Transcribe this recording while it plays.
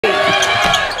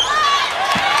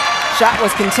shot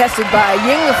was contested by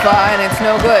Yingfa, and it's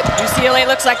no good. UCLA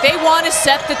looks like they want to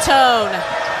set the tone.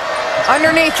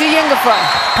 Underneath to Yingfa.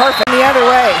 Perfect the other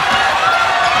way.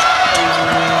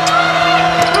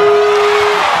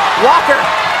 Walker.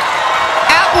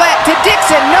 Outlet to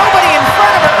Dixon. Nobody in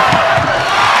front of her.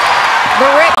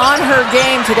 Barrett on her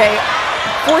game today,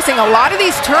 forcing a lot of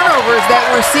these turnovers that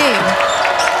we're seeing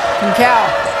from Cal.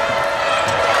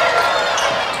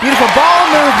 Beautiful ball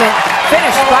movement.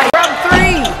 Finished by from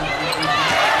three.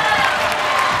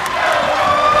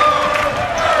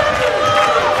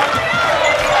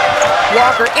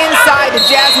 Walker inside to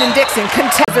Jasmine Dixon.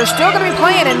 They're still going to be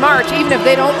playing in March, even if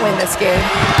they don't win this game.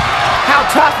 How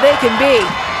tough they can be.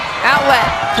 Outlet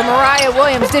to Mariah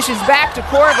Williams. Dishes back to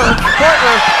Korver.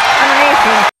 Korver underneath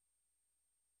him.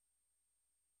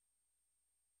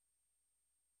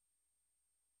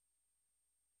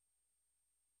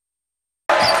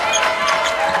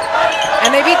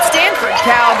 And they beat Stanford.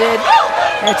 Cal did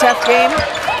in a tough game.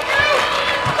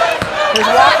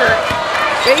 There's Walker.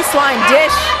 Baseline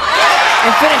dish.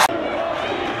 And finish.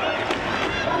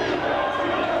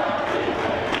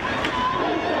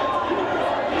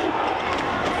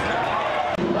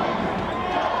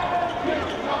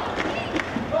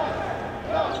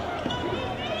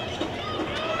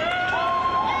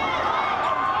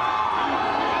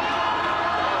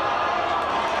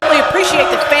 Really appreciate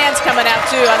the fans coming out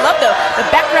too. I love the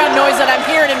background noise that I'm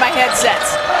hearing in my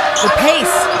headsets. The pace,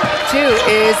 too,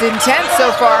 is intense so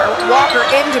far. Walker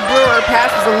into Brewer, pass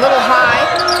was a little high.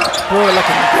 Brewer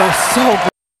looking to go so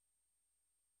good.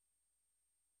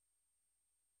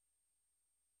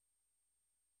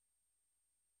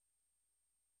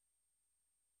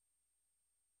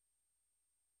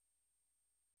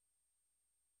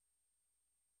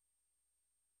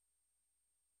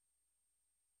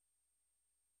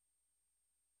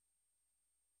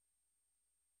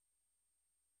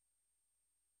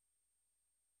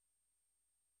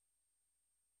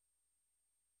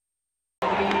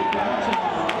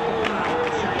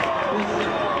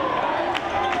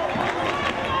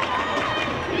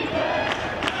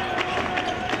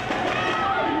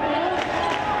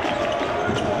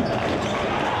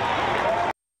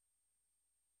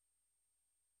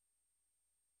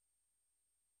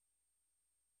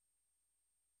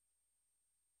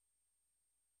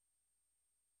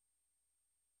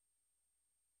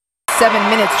 Seven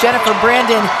minutes. Jennifer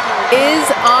Brandon is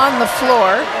on the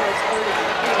floor.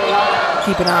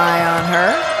 Keep an eye on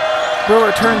her. Brewer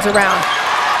turns around.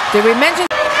 Did we mention?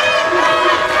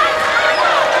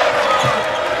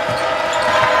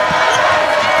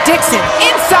 Dixon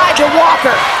inside to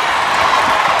Walker.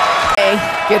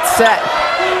 Gets set.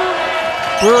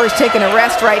 Brewer's taking a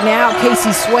rest right now.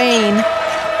 Casey Swain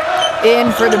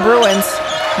in for the Bruins.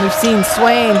 We've seen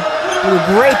Swain do a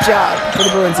great job for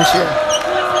the Bruins this year.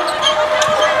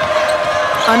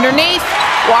 Underneath,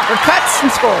 Walker cuts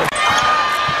and scores.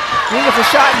 Beautiful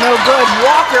shot, no good.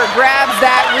 Walker grabs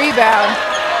that rebound.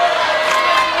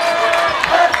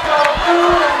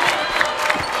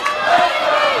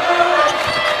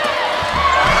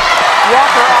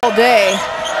 Walker all day.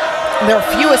 Their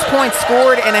fewest points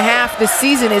scored in a half this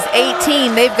season is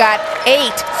 18. They've got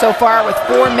 8 so far with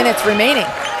 4 minutes remaining.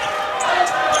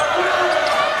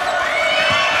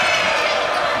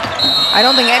 I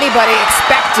don't think anybody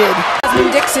expected.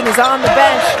 Jasmine Dixon is on the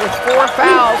bench with 4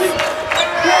 fouls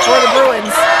for the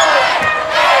Bruins.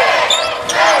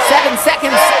 7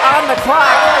 seconds on the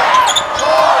clock.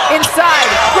 Inside,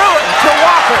 Brewer to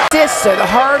Walker. Assists are the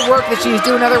hard work that she's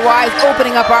doing otherwise,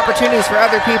 opening up opportunities for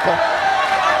other people.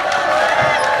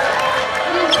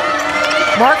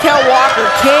 Markel Walker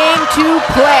came to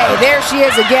play. There she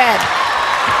is again.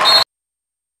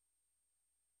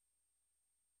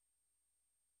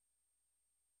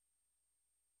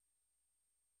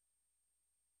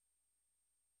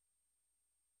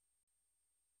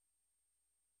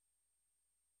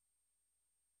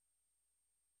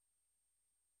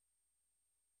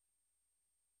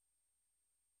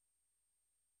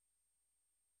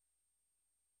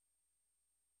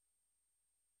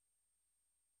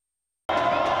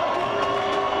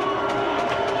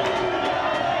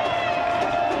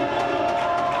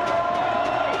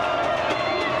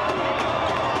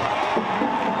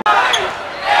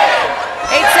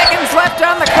 Left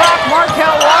on the clock.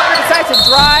 Markel Walker decides to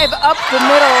drive up the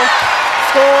middle.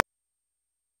 Score.